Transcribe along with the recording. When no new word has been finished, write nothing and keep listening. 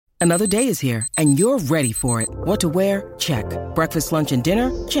Another day is here, and you're ready for it. What to wear? Check. Breakfast, lunch, and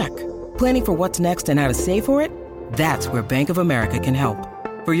dinner? Check. Planning for what's next and how to save for it? That's where Bank of America can help.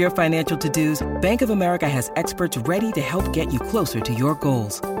 For your financial to-dos, Bank of America has experts ready to help get you closer to your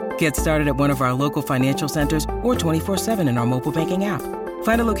goals. Get started at one of our local financial centers or 24/7 in our mobile banking app.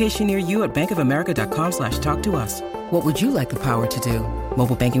 Find a location near you at bankofamerica.com/talktous. What would you like the power to do?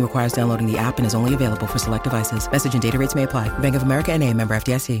 Mobile banking requires downloading the app and is only available for select devices. Message and data rates may apply. Bank of America N.A., member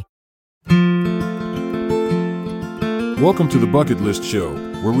FDIC. Welcome to the Bucket List Show,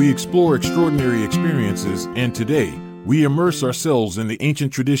 where we explore extraordinary experiences, and today, we immerse ourselves in the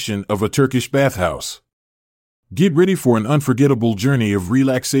ancient tradition of a Turkish bathhouse. Get ready for an unforgettable journey of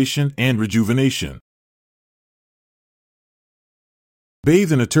relaxation and rejuvenation.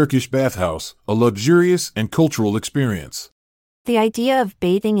 Bathe in a Turkish bathhouse, a luxurious and cultural experience. The idea of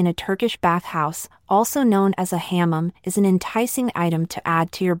bathing in a Turkish bathhouse, also known as a hammam, is an enticing item to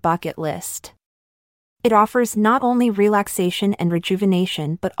add to your bucket list. It offers not only relaxation and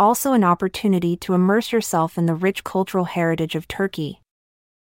rejuvenation but also an opportunity to immerse yourself in the rich cultural heritage of Turkey.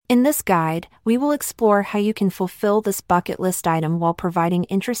 In this guide, we will explore how you can fulfill this bucket list item while providing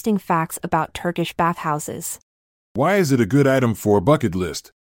interesting facts about Turkish bathhouses. Why is it a good item for a bucket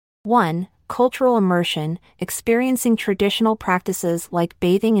list? 1. Cultural immersion. Experiencing traditional practices like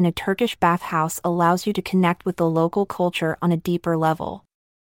bathing in a Turkish bathhouse allows you to connect with the local culture on a deeper level.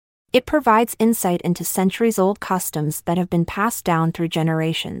 It provides insight into centuries-old customs that have been passed down through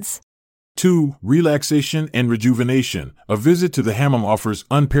generations. 2. Relaxation and rejuvenation. A visit to the hammam offers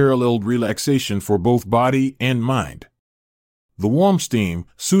unparalleled relaxation for both body and mind. The warm steam,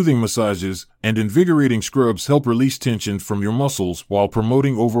 soothing massages, and invigorating scrubs help release tension from your muscles while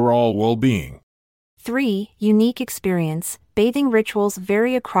promoting overall well-being. 3. Unique experience. Bathing rituals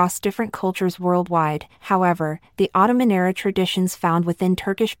vary across different cultures worldwide. However, the Ottoman-era traditions found within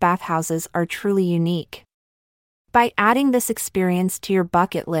Turkish bathhouses are truly unique. By adding this experience to your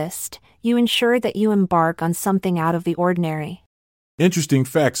bucket list, you ensure that you embark on something out of the ordinary. Interesting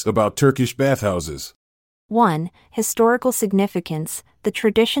facts about Turkish bathhouses. 1. Historical significance. The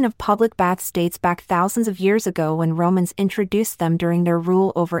tradition of public baths dates back thousands of years ago when Romans introduced them during their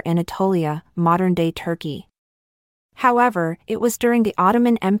rule over Anatolia, modern-day Turkey. However, it was during the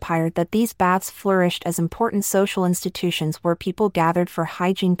Ottoman Empire that these baths flourished as important social institutions where people gathered for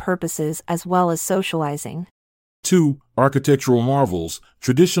hygiene purposes as well as socializing. 2. Architectural marvels.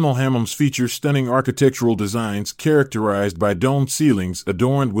 Traditional hammams feature stunning architectural designs characterized by domed ceilings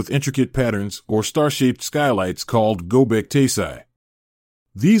adorned with intricate patterns or star-shaped skylights called göbek.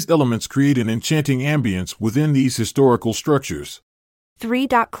 These elements create an enchanting ambience within these historical structures. 3.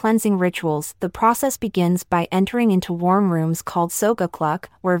 Cleansing rituals. The process begins by entering into warm rooms called soğukluk,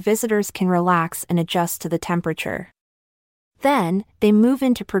 where visitors can relax and adjust to the temperature. Then, they move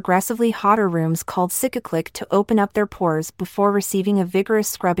into progressively hotter rooms called sıcaklık to open up their pores before receiving a vigorous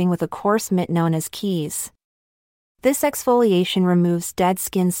scrubbing with a coarse mitt known as keys. This exfoliation removes dead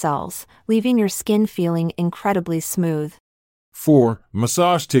skin cells, leaving your skin feeling incredibly smooth. 4.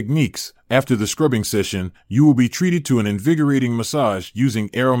 Massage techniques. After the scrubbing session, you will be treated to an invigorating massage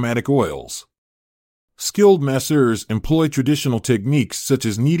using aromatic oils. Skilled masseurs employ traditional techniques such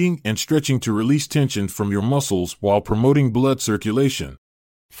as kneading and stretching to release tension from your muscles while promoting blood circulation.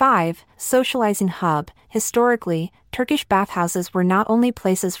 5. Socializing hub. Historically, Turkish bathhouses were not only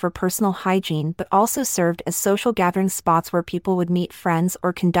places for personal hygiene but also served as social gathering spots where people would meet friends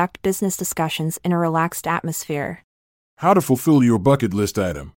or conduct business discussions in a relaxed atmosphere. How to fulfill your bucket list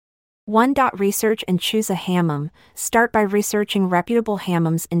item. 1. Research and choose a hammam. Start by researching reputable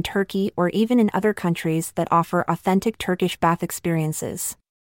hammams in Turkey or even in other countries that offer authentic Turkish bath experiences.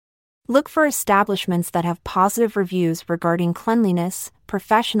 Look for establishments that have positive reviews regarding cleanliness,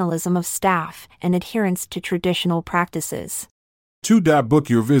 professionalism of staff, and adherence to traditional practices. 2. Book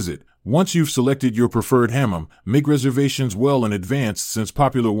your visit. Once you've selected your preferred hammam, make reservations well in advance since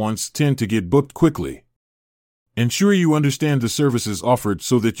popular ones tend to get booked quickly. Ensure you understand the services offered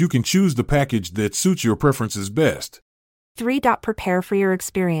so that you can choose the package that suits your preferences best. 3. Prepare for your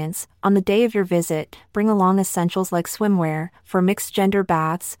experience. On the day of your visit, bring along essentials like swimwear, for mixed-gender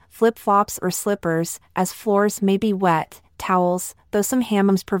baths, flip-flops or slippers, as floors may be wet, towels, though some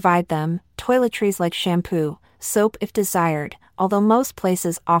hammams provide them, toiletries like shampoo, soap if desired, although most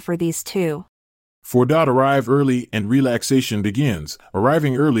places offer these too. 4. Arrive early and relaxation begins.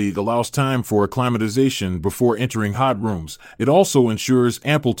 Arriving early allows time for acclimatization before entering hot rooms. It also ensures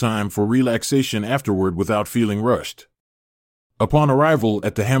ample time for relaxation afterward without feeling rushed. Upon arrival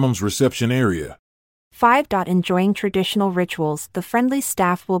at the hammam's reception area. 5. Enjoying traditional rituals. The friendly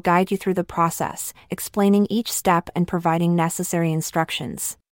staff will guide you through the process, explaining each step and providing necessary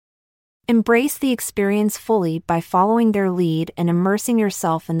instructions. Embrace the experience fully by following their lead and immersing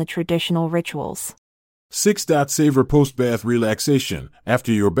yourself in the traditional rituals. 6. Savor post-bath relaxation.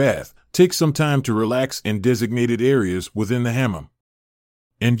 After your bath, take some time to relax in designated areas within the hammam.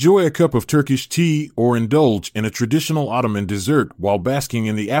 Enjoy a cup of Turkish tea or indulge in a traditional Ottoman dessert while basking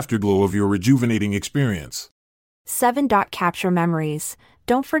in the afterglow of your rejuvenating experience. 7. Capture memories.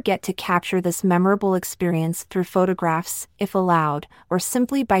 Don't forget to capture this memorable experience through photographs, if allowed, or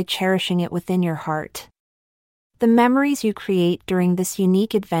simply by cherishing it within your heart. The memories you create during this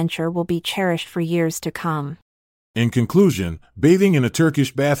unique adventure will be cherished for years to come. In conclusion, bathing in a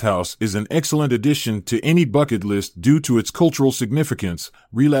Turkish bathhouse is an excellent addition to any bucket list due to its cultural significance,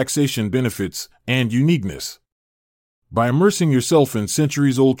 relaxation benefits, and uniqueness. By immersing yourself in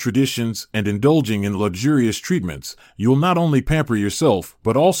centuries-old traditions and indulging in luxurious treatments, you'll not only pamper yourself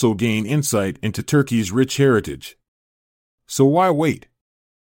but also gain insight into Turkey's rich heritage. So why wait?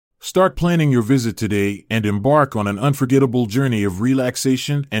 Start planning your visit today and embark on an unforgettable journey of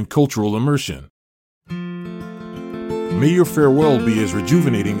relaxation and cultural immersion. May your farewell be as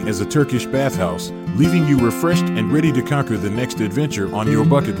rejuvenating as a Turkish bathhouse, leaving you refreshed and ready to conquer the next adventure on your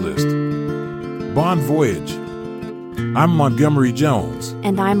bucket list. Bon voyage! I'm Montgomery Jones.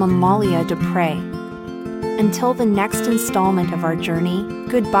 And I'm Amalia Dupre. Until the next installment of our journey,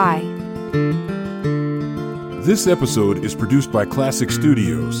 goodbye. This episode is produced by Classic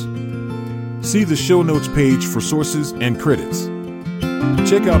Studios. See the show notes page for sources and credits.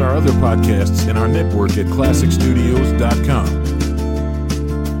 Check out our other podcasts in our network at classicstudios.com.